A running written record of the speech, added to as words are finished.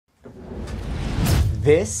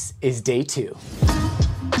This is day 2.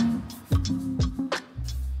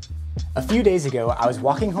 A few days ago, I was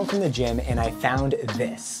walking home from the gym and I found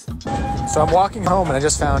this. So I'm walking home and I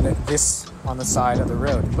just found this on the side of the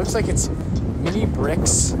road. It looks like it's mini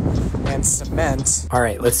bricks and cement. All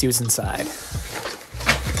right, let's see what's inside.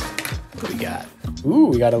 What do we got? Ooh,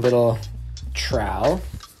 we got a little trowel.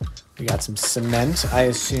 We got some cement, I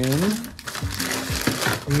assume.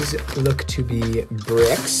 These look to be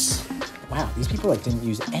bricks. Wow, these people like didn't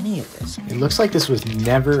use any of this. It looks like this was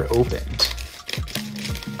never opened.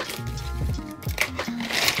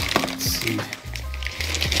 Let's see.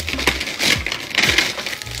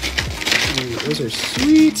 Ooh, those are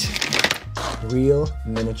sweet. Real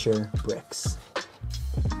miniature bricks.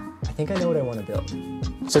 I think I know what I want to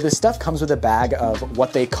build. So this stuff comes with a bag of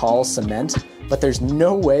what they call cement, but there's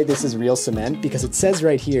no way this is real cement because it says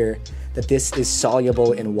right here that this is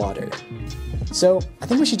soluble in water. So I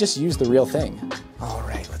think we should just use the real thing. All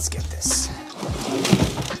right, let's get this.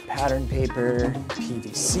 Pattern paper,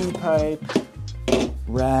 PVC pipe,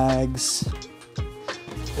 rags,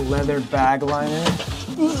 leather bag liner.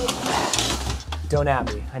 Don't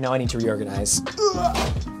at me, I know I need to reorganize.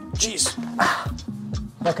 Jeez,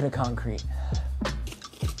 bucket of concrete.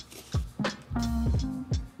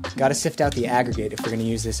 Gotta sift out the aggregate if we're gonna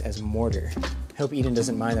use this as mortar. Hope Eden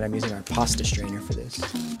doesn't mind that I'm using our pasta strainer for this.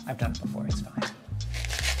 I've done it before, it's fine.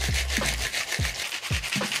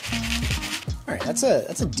 All right, that's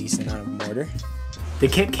a decent amount of mortar. The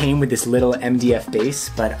kit came with this little MDF base,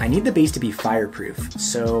 but I need the base to be fireproof,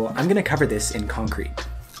 so I'm gonna cover this in concrete.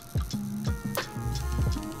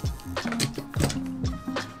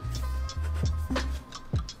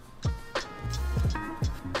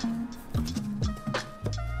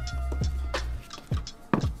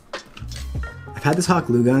 I've had this hot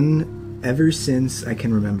glue gun ever since I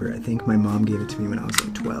can remember. I think my mom gave it to me when I was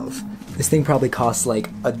like 12. This thing probably costs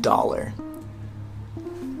like $1.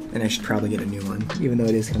 And I should probably get a new one, even though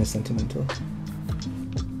it is kind of sentimental.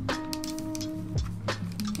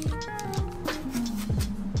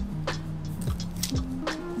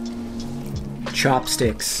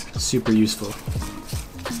 Chopsticks, super useful.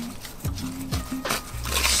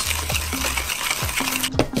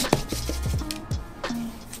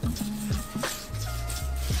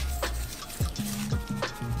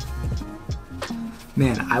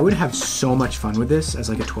 Man, I would have so much fun with this as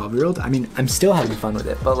like a 12-year-old. I mean, I'm still having fun with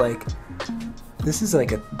it, but like, this is a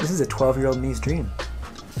 12-year-old me's dream.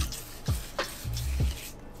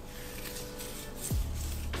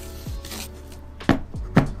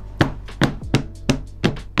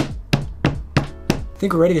 I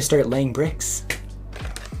think we're ready to start laying bricks.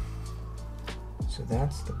 So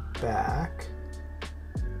that's the back.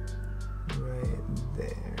 Right there.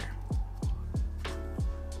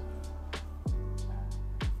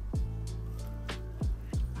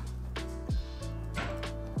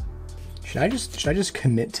 Should I just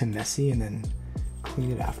commit to messy and then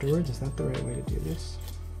clean it afterwards? Is that the right way to do this?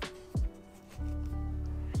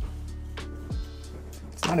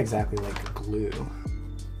 It's not exactly like glue.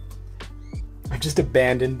 I've just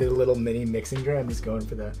abandoned the little mini mixing jar. I'm just going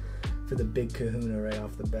for the big kahuna right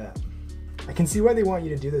off the bat. I can see why they want you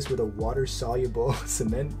to do this with a water-soluble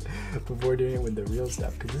cement before doing it with the real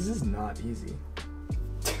stuff, because this is not easy.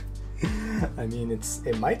 I mean,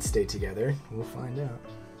 it might stay together. We'll find out.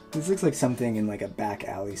 This looks like something in like a back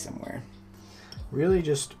alley somewhere. Really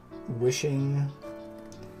just wishing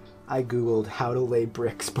I Googled how to lay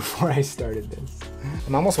bricks before I started this.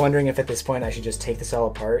 I'm almost wondering if at this point I should just take this all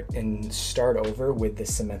apart and start over with the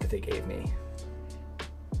cement that they gave me.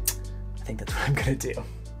 I think that's what I'm gonna do.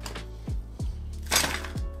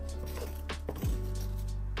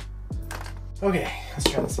 Okay, let's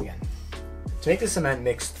try this again. To make the cement,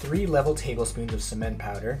 mix 3 level tablespoons of cement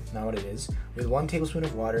powder, not what it is, with 1 tablespoon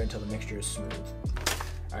of water until the mixture is smooth.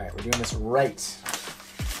 All right, we're doing this right.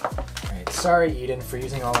 All right, sorry Eden for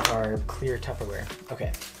using all of our clear Tupperware.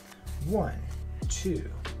 Okay, 1, 2,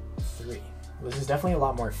 3. Well, this is definitely a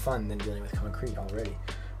lot more fun than dealing with concrete already.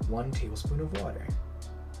 1 tablespoon of water.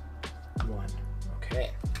 1,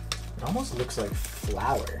 okay. It almost looks like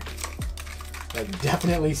flour. Like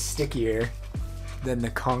definitely stickier than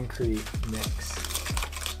the concrete mix.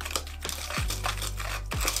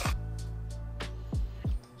 I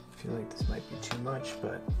feel like this might be too much,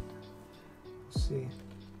 but we'll see.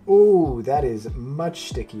 Oh, that is much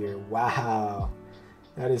stickier. Wow.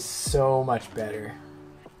 That is so much better.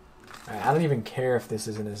 I don't even care if this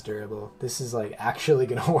isn't as durable. This is like actually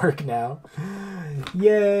gonna work now.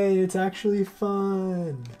 Yay, it's actually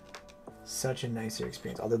fun. Such a nicer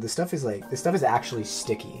experience. Although this stuff is actually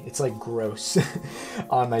sticky. It's like gross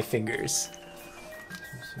on my fingers.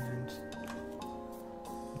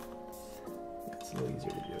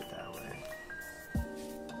 easier to do it that way.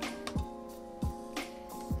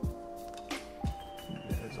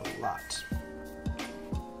 There's a lot.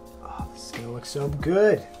 Oh, this is gonna look so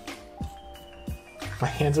good. My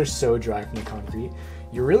hands are so dry from the concrete.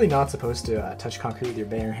 You're really not supposed to touch concrete with your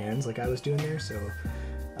bare hands like I was doing there, so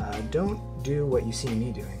don't do what you see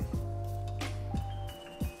me doing.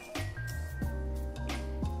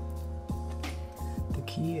 The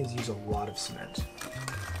key is use a lot of cement.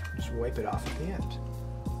 Just wipe it off at the end.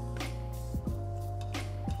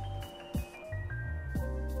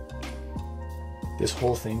 This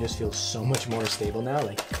whole thing just feels so much more stable now.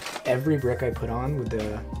 Like every brick I put on with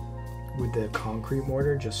the concrete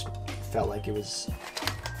mortar just felt like it was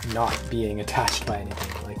not being attached by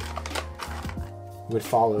anything. Like it would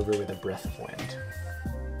fall over with a breath of wind.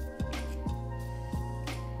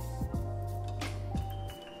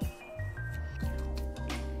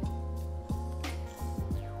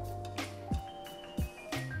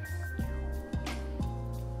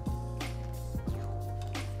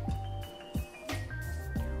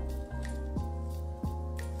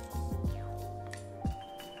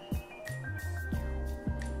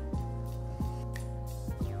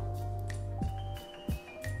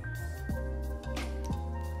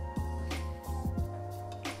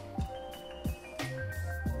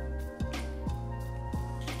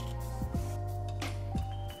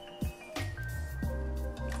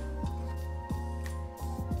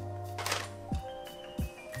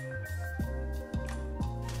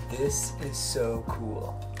 This is so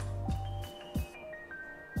cool.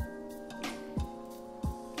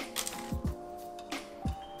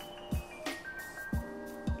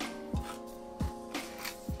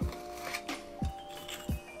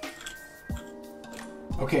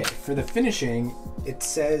 Okay, for the finishing, it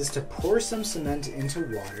says to pour some cement into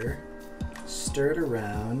water, stir it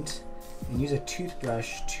around, and use a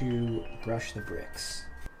toothbrush to brush the bricks.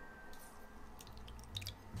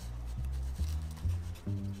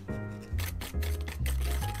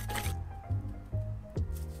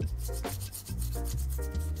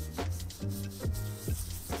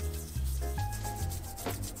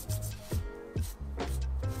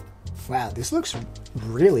 Wow, this looks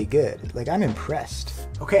really good. Like, I'm impressed.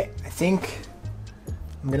 Okay, I think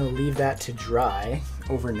I'm gonna leave that to dry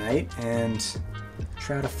overnight and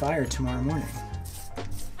try out a fire tomorrow morning.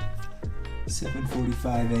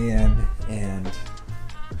 7:45 a.m. and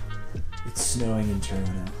it's snowing in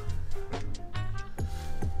Toronto.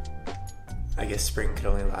 I guess spring could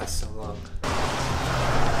only last so long.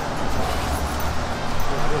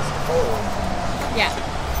 It is cold. Yeah.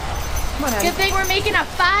 Come on, good thing we're making a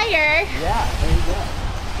fire. Yeah, there you go.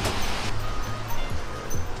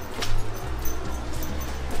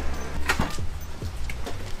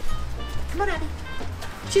 Come on, Abby.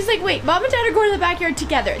 She's like, wait, Mom and Dad are going to the backyard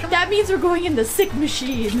together. That means we're going in the sick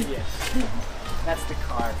machine. Yes. That's the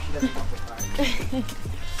car. She doesn't want the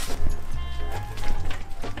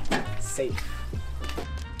car. Safe.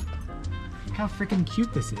 Look how freaking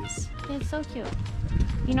cute this is. It's so cute.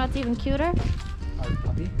 You know what's even cuter? Our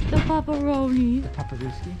puppy. The pepperoni. The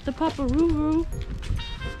paparuski. The paparoo.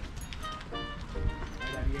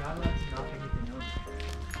 You're not allowed to knock anything over.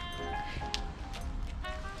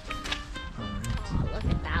 Oh, look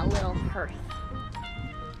at that little hearth.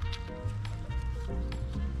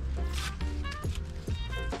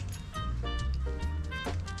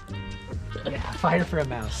 Yeah, Fire for a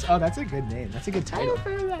Mouse. Oh, that's a good name. That's a good title.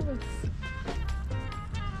 Fire for a mouse.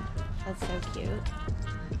 That's so cute. Yeah.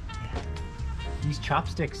 These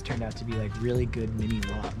chopsticks turned out to be like really good mini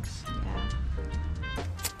logs. Yeah.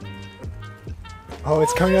 Oh,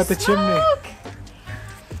 it's coming out the chimney.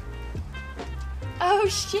 Oh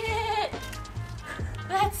shit!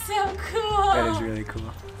 That's so cool. That is really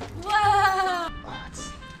cool. Wow. Oh,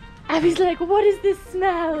 it's Abby's like, what is this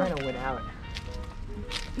smell? kind of went out.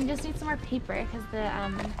 You just need some more paper because the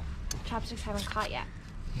chopsticks haven't caught yet.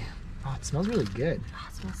 Yeah. Oh, it smells really good. Oh,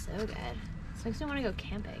 it smells so good. This makes me want to go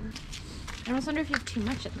camping. I almost wonder if you have too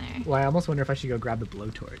much in there. Well, I almost wonder if I should go grab the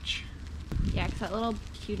blowtorch. Yeah, because that little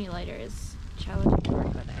puny lighter is challenging to work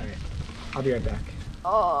with it. All right. I'll be right back.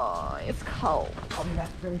 Oh, it's cold. I'll be back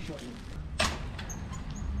very shortly.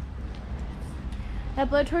 That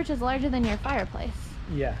blowtorch is larger than your fireplace.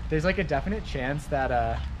 Yeah, there's like a definite chance that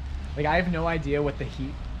like I have no idea what the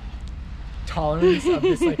heat tolerance of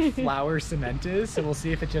this like flour cement is, so we'll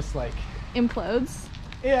see if it just like Implodes?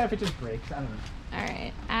 yeah, if it just breaks. I don't know.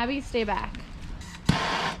 Alright, Abby, stay back.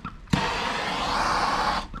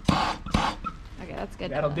 Okay, that's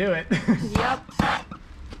good. That'll do it. Yep.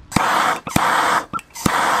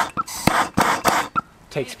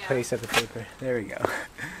 Takes place of the paper. There we go.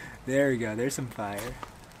 There we go. There's some fire.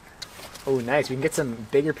 Oh, nice. We can get some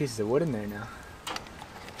bigger pieces of wood in there now.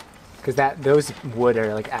 Because those wood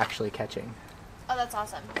are like actually catching. Oh, that's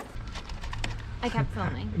awesome. I kept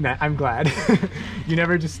filming. Nah, I'm glad. You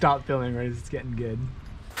never just stop filming right as it's getting good.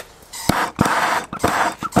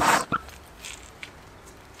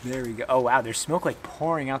 There we go. Oh wow, there's smoke like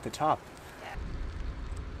pouring out the top. Yeah.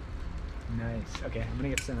 Nice. Okay, I'm gonna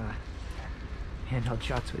get some handheld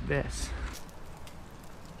shots with this.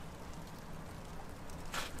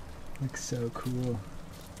 Looks so cool.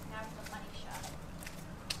 Now for the funny shot.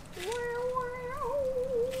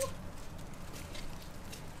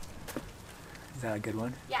 Is that a good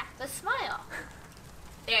one? Yeah, the smile.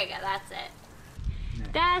 There you go, that's it. Nice.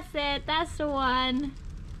 That's it, that's the one.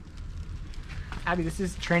 Abby, this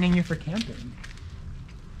is training you for camping.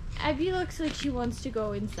 Abby looks like she wants to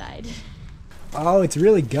go inside. Oh, it's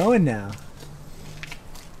really going now.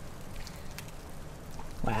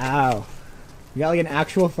 Wow. We got like an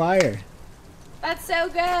actual fire. That's so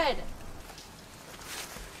good.